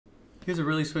Here's a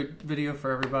really sweet video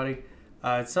for everybody.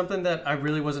 It's something that I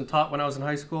really wasn't taught when I was in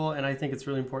high school, and I think it's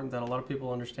really important that a lot of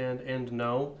people understand and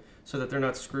know so that they're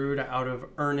not screwed out of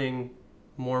earning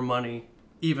more money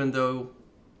even though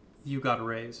you got a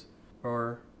raise,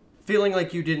 or feeling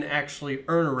like you didn't actually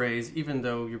earn a raise even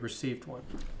though you received one.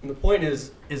 And the point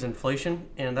is inflation,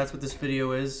 and that's what this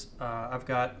video is. I've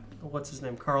got, what's his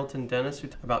name, Carlton Dennis, who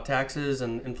talks about taxes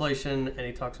and inflation, and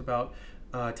he talks about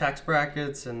tax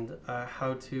brackets and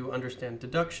how to understand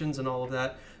deductions and all of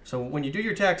that. So when you do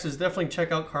your taxes, definitely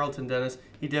check out Carlton Dennis.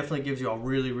 He definitely gives you a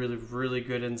really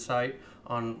good insight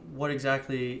on what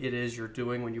exactly it is you're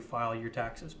doing when you file your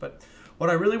taxes. But what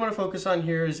I really want to focus on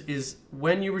here is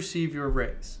when you receive your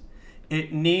raise,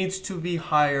 it needs to be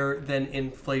higher than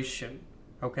inflation,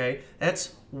 okay?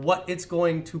 That's what it's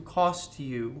going to cost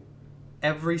you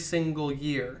every single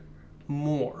year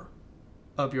more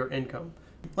of your income.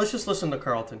 Let's just listen to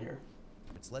Carlton here.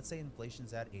 Let's say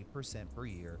inflation's at 8% per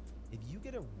year. If you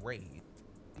get a raise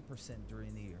 8%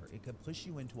 during the year, it could push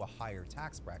you into a higher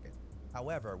tax bracket.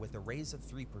 However, with a raise of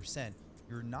 3%,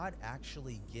 you're not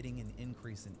actually getting an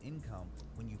increase in income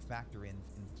when you factor in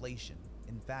inflation.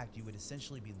 In fact, you would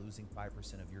essentially be losing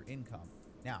 5% of your income.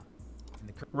 Now,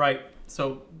 right.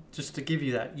 So just to give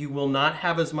you that, you will not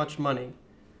have as much money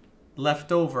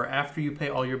left over after you pay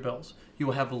all your bills. You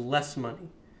will have less money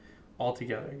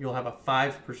altogether. You'll have a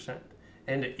 5%.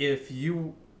 And if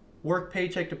you work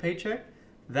paycheck to paycheck,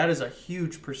 that is a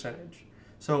huge percentage.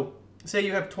 So say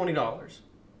you have $20.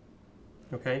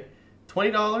 Okay?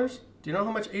 $20, do you know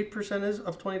how much 8% is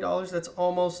of $20? That's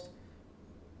almost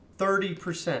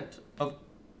 30% of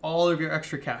all of your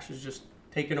extra cash is just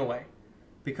taken away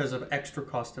because of extra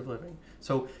cost of living.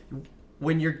 So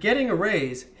when you're getting a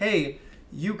raise, hey,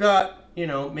 you got,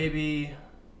 maybe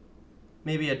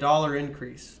a dollar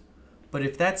increase. But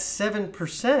if that's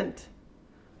 7%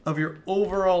 of your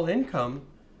overall income,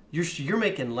 you're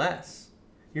making less.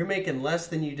 You're making less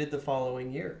than you did the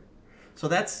following year. So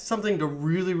that's something to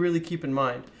really keep in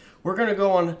mind. We're going to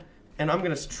go on, and I'm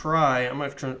going to try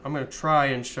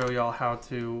and show y'all how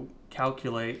to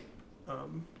calculate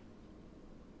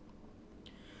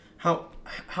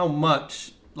how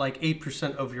much like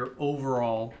 8% of your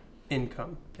overall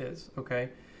income is,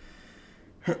 okay?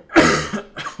 I'm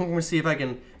going to see if I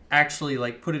can actually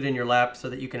like put it in your lap so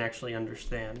that you can actually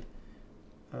understand.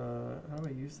 How do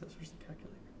I use this? Where's the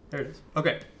calculator? There it is.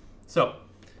 Okay, so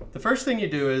the first thing you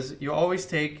do is you always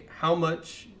take how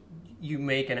much you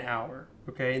make an hour,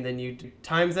 okay? And then you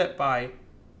times that by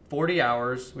 40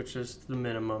 hours, which is the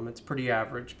minimum. It's pretty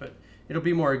average, but it'll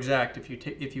be more exact if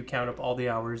you count up all the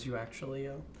hours you actually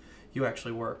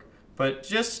work. But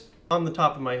just on the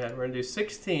top of my head, we're gonna do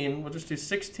 16. We'll just do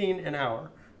 16 an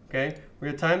hour, okay? We're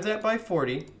gonna times that by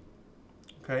 40,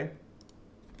 okay?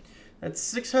 That's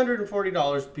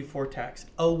 $640 before tax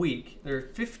a week. There are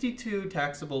 52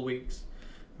 taxable weeks,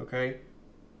 okay?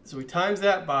 So we times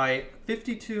that by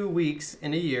 52 weeks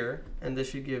in a year, and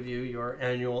this should give you your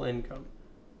annual income.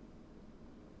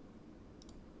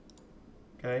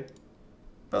 Okay,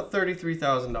 about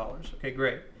 $33,000. Okay,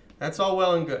 great. That's all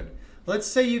well and good. Let's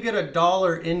say you get a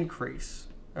dollar increase,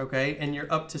 okay, and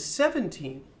you're up to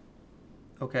 17,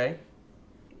 okay?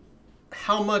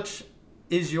 How much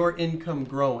is your income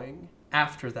growing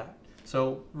after that?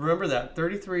 So remember that,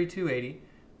 33,280,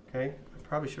 okay? I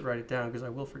probably should write it down because I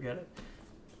will forget it.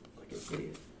 Like an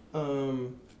idiot.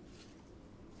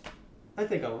 I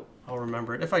think I'll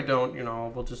remember it. If I don't,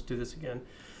 we'll just do this again.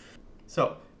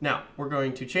 So now we're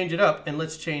going to change it up, and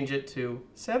let's change it to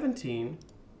 17,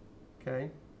 okay?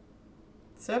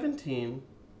 $17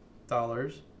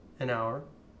 an hour,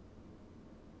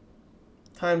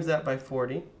 times that by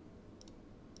 40,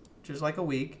 which is like a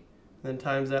week, and then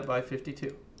times that by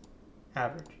 52,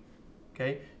 average,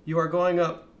 okay? You are going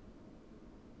up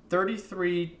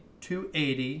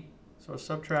 33,280, so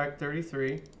subtract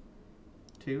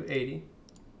 33,280,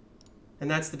 and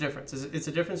that's the difference. It's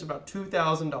a difference about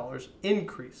 $2,000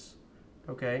 increase,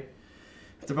 okay?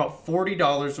 It's about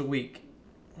 $40 a week.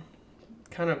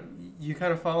 You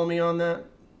kind of follow me on that?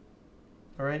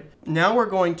 All right. Now we're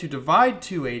going to divide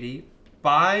 280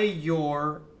 by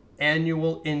your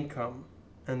annual income,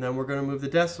 and then we're going to move the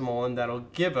decimal, and that'll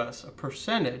give us a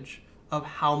percentage of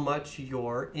how much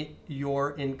your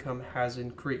income has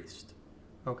increased,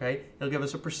 okay? It'll give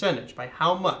us a percentage by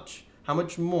how much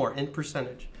more in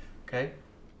percentage. Okay,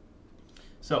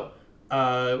 so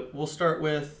we'll start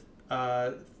with,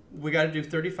 we got to do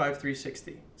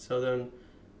 35,360. So then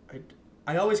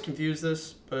I always confuse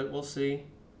this, but we'll see.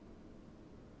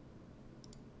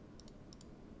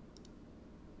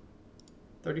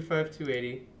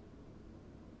 35,280.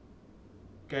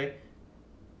 Okay,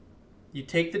 you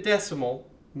take the decimal,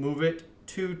 move it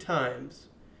 2 times,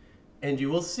 and you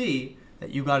will see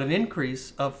that you got an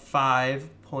increase of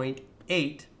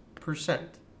 5.8%.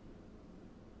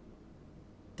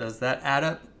 Does that add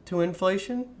up to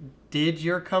inflation? Did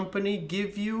your company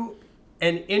give you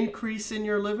an increase in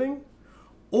your living?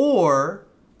 Or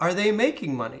are they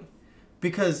making money?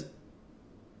 Because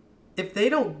if they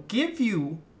don't give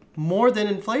you more than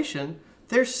inflation,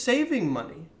 they're saving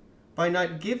money by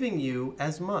not giving you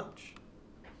as much.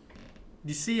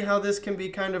 You see how this can be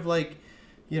kind of like,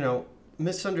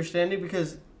 misunderstanding?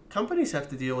 Because companies have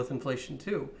to deal with inflation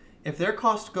too. If their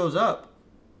cost goes up,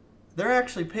 they're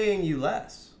actually paying you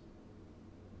less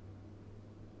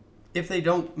if they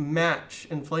don't match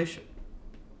inflation.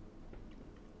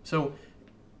 So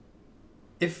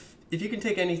if you can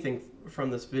take anything from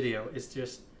this video, it's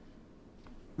just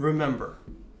remember,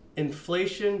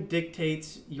 inflation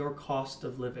dictates your cost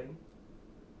of living.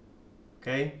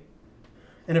 Okay?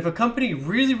 And if a company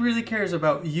really, really cares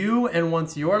about you and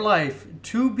wants your life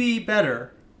to be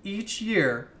better each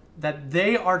year that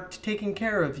they are taking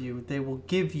care of you, they will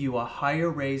give you a higher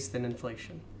raise than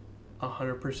inflation.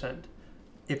 100%.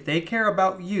 If they care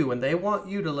about you and they want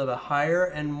you to live a higher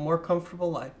and more comfortable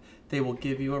life, they will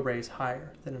give you a raise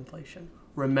higher than inflation.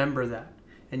 Remember that.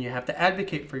 And you have to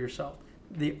advocate for yourself.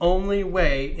 The only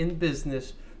way in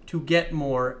business to get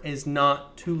more is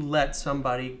not to let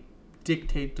somebody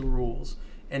dictate the rules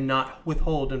and not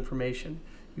withhold information.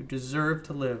 You deserve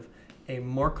to live a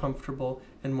more comfortable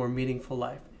and more meaningful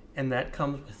life. And that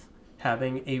comes with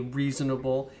having a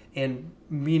reasonable and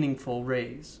meaningful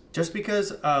raise. Just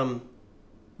because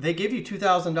they give you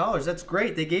 $2,000, that's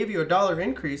great. They gave you a dollar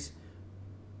increase,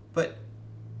 but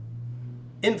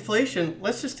inflation,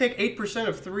 let's just take 8%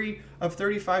 of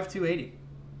 35,280,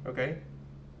 okay?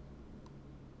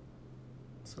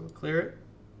 So we'll clear it.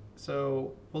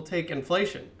 So we'll take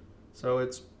inflation. So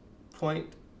it's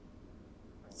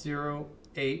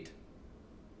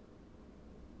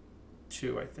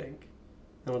 0.082, I think.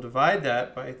 And we'll divide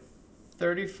that by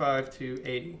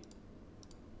 35,280.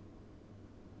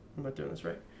 I'm not doing this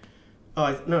right.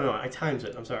 Oh, no, I times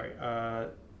it. I'm sorry.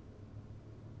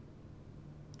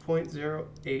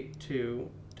 0.082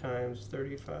 times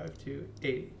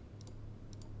 35,280.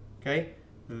 Okay?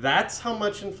 That's how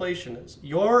much inflation is.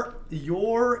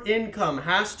 Your income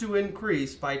has to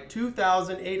increase by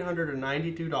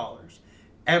 $2,892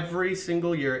 every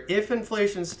single year if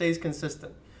inflation stays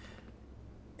consistent.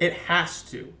 It has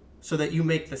to, so that you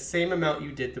make the same amount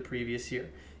you did the previous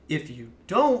year. If you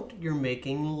don't, you're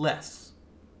making less.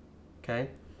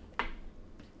 Okay?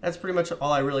 That's pretty much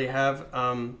all I really have.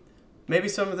 Maybe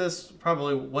some of this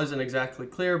probably wasn't exactly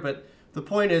clear, but the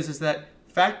point is that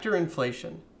factor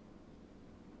inflation.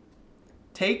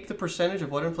 Take the percentage of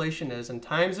what inflation is and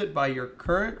times it by your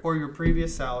current or your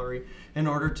previous salary in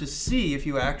order to see if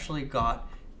you actually got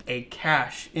a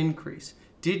cash increase.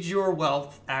 Did your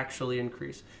wealth actually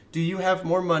increase? Do you have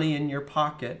more money in your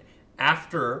pocket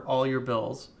after all your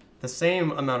bills, the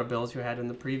same amount of bills you had in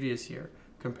the previous year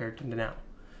compared to now?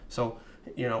 So,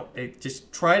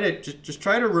 just try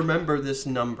to remember this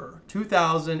number,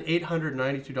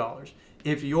 $2,892.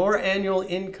 If your annual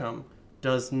income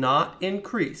does not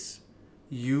increase,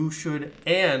 you should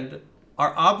and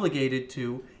are obligated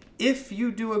to, if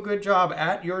you do a good job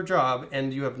at your job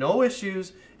and you have no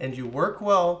issues and you work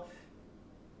well,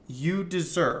 you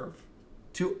deserve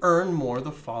to earn more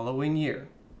the following year.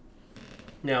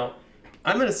 Now,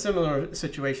 I'm in a similar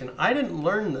situation. I didn't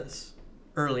learn this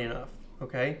early enough,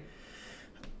 okay?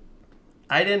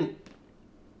 I didn't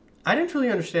really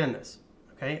understand this,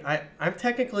 okay? I'm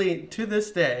technically, to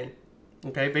this day,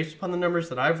 okay, based upon the numbers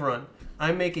that I've run,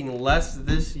 I'm making less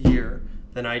this year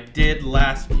than I did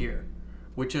last year,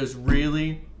 which is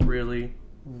really, really,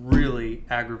 really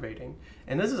aggravating.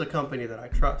 And this is a company that I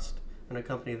trust and a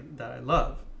company that I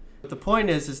love. But the point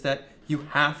is that you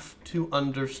have to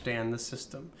understand the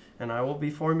system. And I will be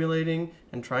formulating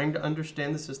and trying to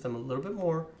understand the system a little bit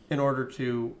more in order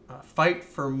to fight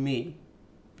for me.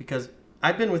 Because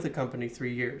I've been with the company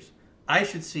 3 years. I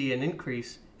should see an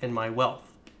increase in my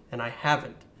wealth, and I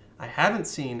haven't. I haven't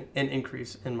seen an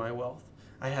increase in my wealth.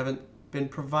 I haven't been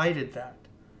provided that.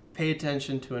 Pay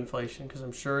attention to inflation, because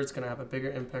I'm sure it's going to have a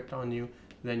bigger impact on you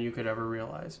than you could ever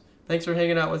realize. Thanks for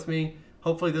hanging out with me.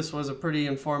 Hopefully this was a pretty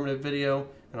informative video,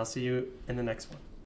 and I'll see you in the next one.